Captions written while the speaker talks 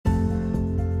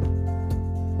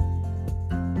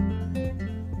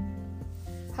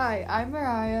Hi, I'm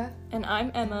Mariah. And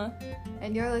I'm Emma.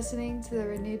 And you're listening to the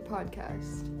Renewed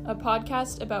Podcast. A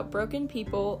podcast about broken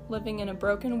people living in a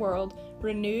broken world,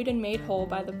 renewed and made whole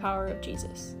by the power of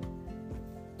Jesus.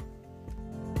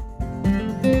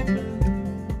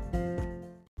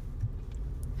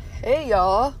 Hey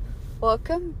y'all,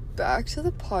 welcome back to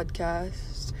the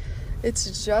podcast.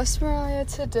 It's just Mariah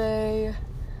today.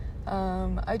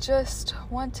 I just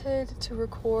wanted to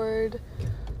record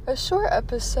a short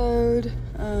episode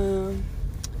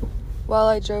while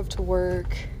I drove to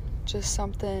work. Just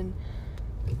something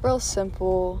real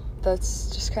simple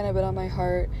that's just kind of been on my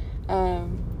heart,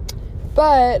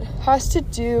 but has to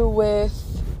do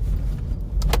with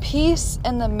peace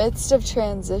in the midst of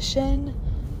transition,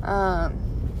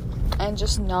 and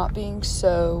just not being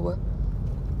so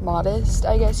modest,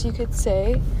 I guess you could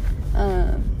say,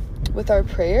 with our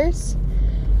prayers.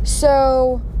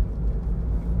 So,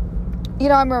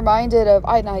 I'm reminded of,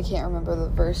 I can't remember the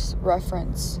verse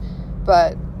reference,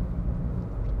 but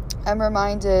I'm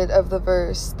reminded of the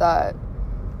verse that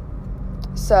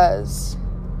says,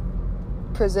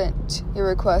 present your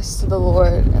requests to the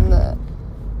Lord, and the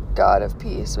God of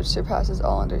peace, which surpasses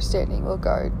all understanding, will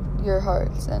guard your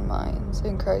hearts and minds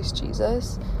in Christ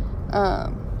Jesus.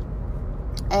 And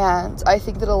I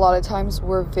think that a lot of times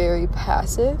we're very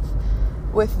passive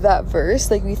with that verse.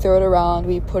 Like, we throw it around,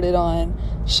 we put it on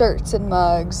shirts and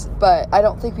mugs, but I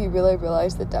don't think we really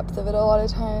realize the depth of it a lot of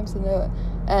times.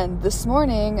 And this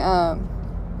morning,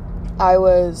 I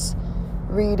was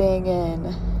reading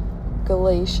in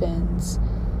Galatians,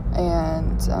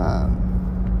 and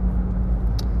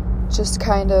just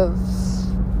kind of,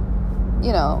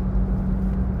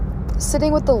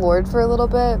 sitting with the Lord for a little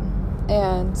bit,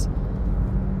 and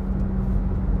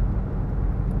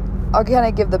I'll kind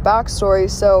of give the backstory.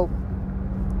 So,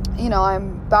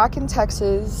 I'm back in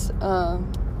Texas,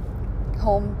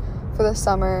 home for the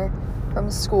summer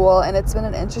from school, and it's been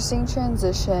an interesting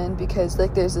transition because,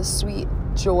 there's a sweet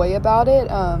joy about it,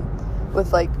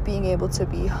 with, being able to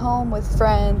be home with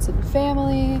friends and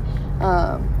family,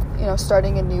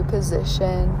 starting a new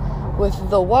position with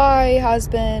the Y has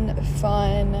been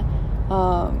fun,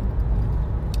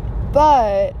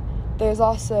 but there's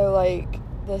also,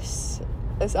 this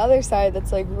other side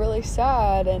that's really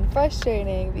sad and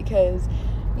frustrating because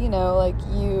you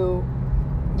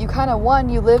kind of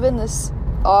you live in this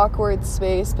awkward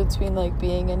space between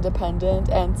being independent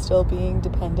and still being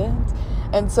dependent,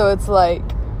 and so it's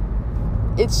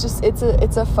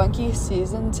it's a funky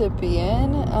season to be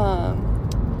in,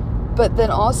 but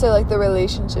then also the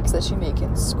relationships that you make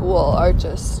in school are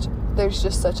there's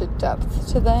just such a depth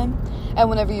to them. And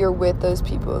whenever you're with those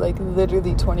people,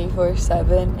 literally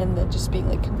 24/7, and then just being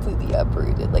completely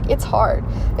uprooted, it's hard.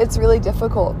 It's really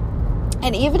difficult.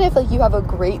 And even if you have a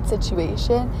great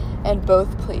situation in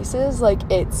both places,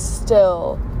 it's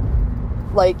still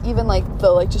even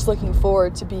the just looking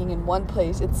forward to being in one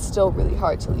place, it's still really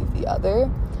hard to leave the other.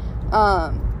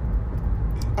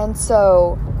 And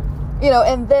so,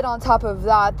 and then on top of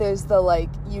that, there's the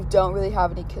you don't really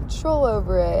have any control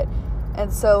over it.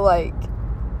 And so it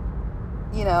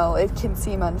can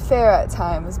seem unfair at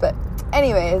times. But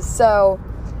anyways, so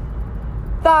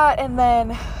that, and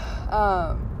then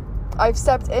I've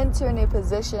stepped into a new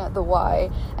position at the Y,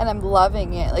 and I'm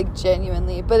loving it,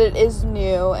 genuinely. But it is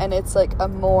new, and it's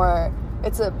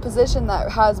it's a position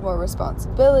that has more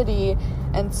responsibility,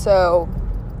 and so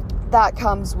that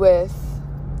comes with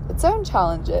its own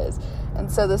challenges.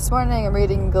 And so this morning I'm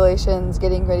reading Galatians,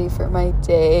 getting ready for my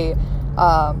day.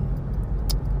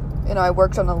 I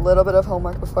worked on a little bit of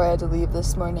homework before I had to leave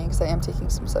this morning because I am taking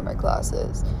some summer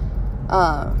classes.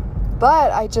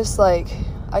 But I just I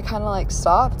kind of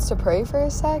stopped to pray for a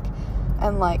sec,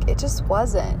 and it just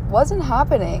wasn't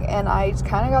happening. And I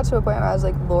kind of got to a point where I was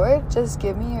Lord, just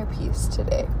give me your peace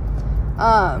today.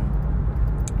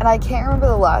 And I can't remember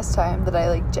the last time that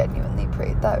I genuinely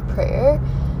prayed that prayer.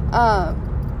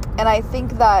 And I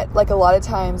think that a lot of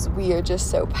times we are just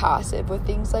so passive with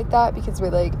things like that because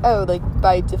we're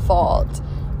by default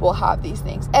we'll have these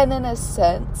things. And in a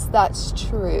sense, that's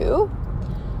true.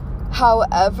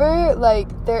 However,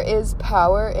 there is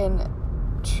power in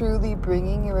truly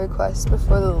bringing your requests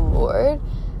before the Lord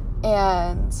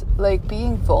and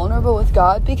being vulnerable with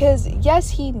God, because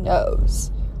yes, He knows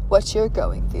what you're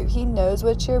going through. He knows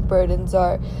what your burdens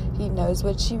are. He knows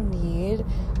what you need,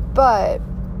 but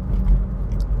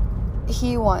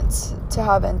He wants to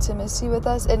have intimacy with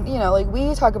us. And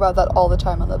we talk about that all the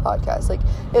time on the podcast.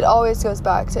 It always goes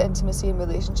back to intimacy and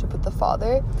relationship with the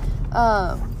Father.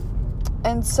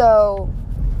 And so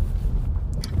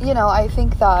I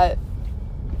think that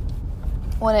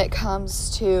when it comes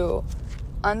to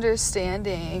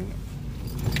understanding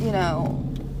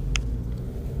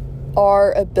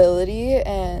our ability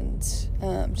and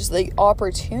just like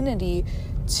opportunity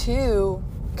to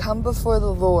come before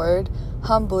the Lord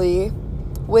humbly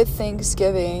with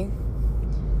thanksgiving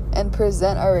and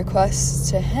present our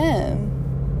requests to Him.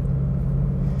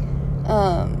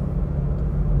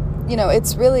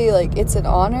 It's really like, it's an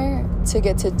honor to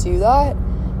get to do that.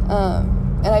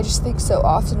 And I just think so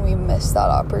often we miss that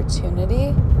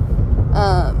opportunity.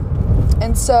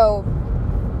 And so,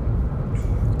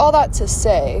 all that to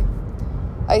say,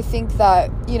 I think that,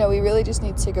 we really just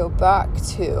need to go back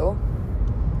to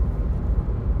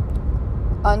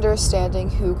understanding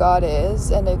who God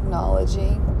is and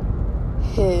acknowledging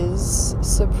His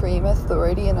supreme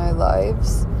authority in our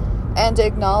lives, and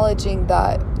acknowledging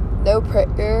that no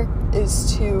prayer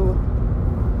is too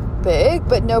big,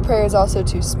 but no prayer is also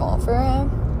too small for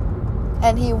Him,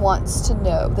 and He wants to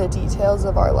know the details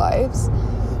of our lives.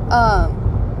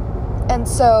 And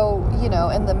so,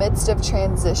 in the midst of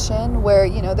transition where,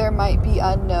 there might be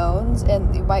unknowns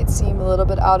and you might seem a little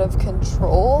bit out of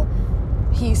control,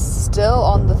 He's still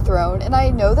on the throne. And I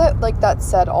know that, like, that's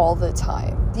said all the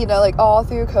time. All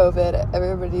through COVID,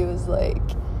 everybody was like,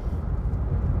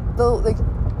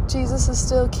 Jesus is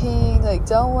still king, like,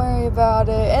 don't worry about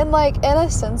it. And, like, in a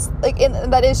sense, like,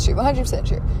 and that is true, 100%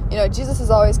 true. Jesus is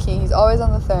always king, He's always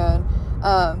on the throne.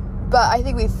 But I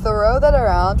think we throw that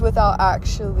around without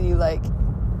actually, like,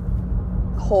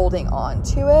 holding on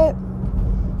to it.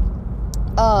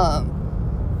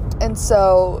 And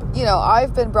so,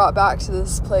 I've been brought back to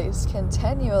this place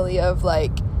continually of,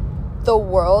 like, the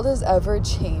world is ever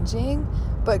changing,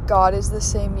 but God is the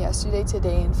same yesterday,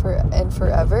 today, and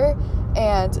forever.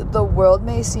 And the world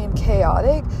may seem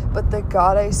chaotic, but the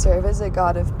God I serve is a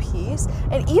God of peace.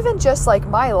 And even just like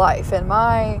my life and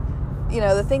my,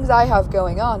 the things I have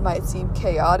going on might seem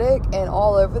chaotic and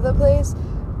all over the place,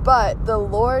 but the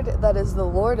Lord that is the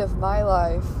Lord of my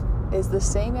life is the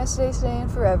same yesterday, today,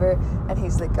 and forever. And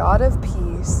He's the God of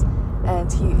peace.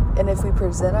 And if we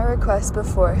present our requests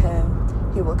before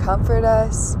Him, He will comfort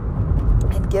us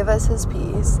and give us His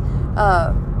peace.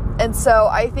 And so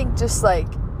I think just like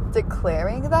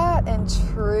declaring that and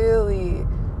truly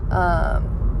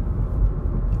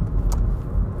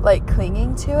like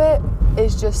clinging to it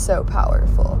is just so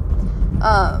powerful.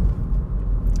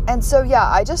 And so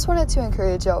I just wanted to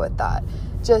encourage y'all with that.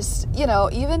 Just,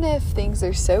 even if things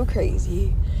are so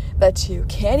crazy that you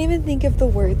can't even think of the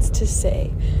words to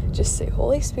say, just say,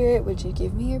 Holy Spirit, would you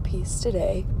give me your peace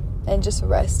today? And just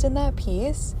rest in that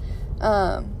peace.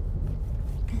 And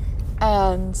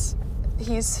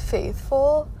He's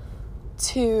faithful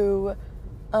to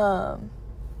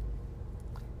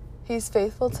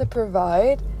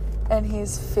provide, and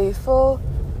He's faithful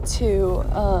to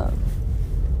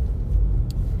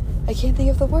I can't think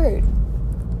of the word.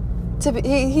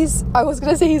 I was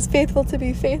gonna say He's faithful to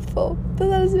be faithful, but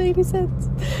that doesn't make any sense.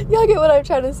 Y'all get what I'm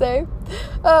trying to say.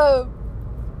 But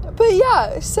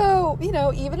so,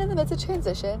 even in the midst of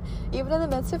transition, even in the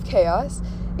midst of chaos,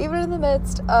 even in the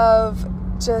midst of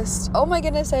just, oh my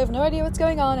goodness, I have no idea what's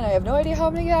going on, and I have no idea how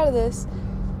I'm gonna get out of this,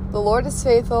 the Lord is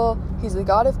faithful. He's the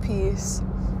God of peace,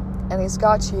 and He's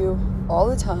got you all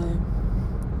the time.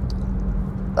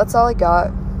 That's all I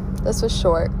got. This was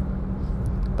short,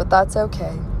 but that's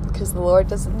okay, because the Lord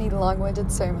doesn't need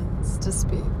long-winded sermons to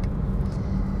speak.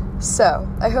 So,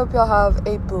 I hope y'all have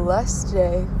a blessed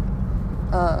day,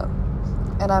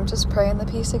 and I'm just praying the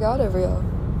peace of God over y'all.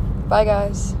 Bye,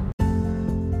 guys.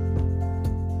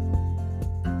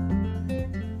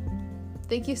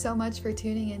 Thank you so much for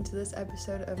tuning into this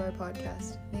episode of our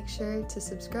podcast. Make sure to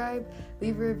subscribe,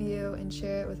 leave a review, and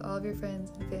share it with all of your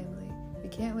friends and family. We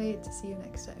can't wait to see you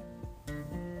next time.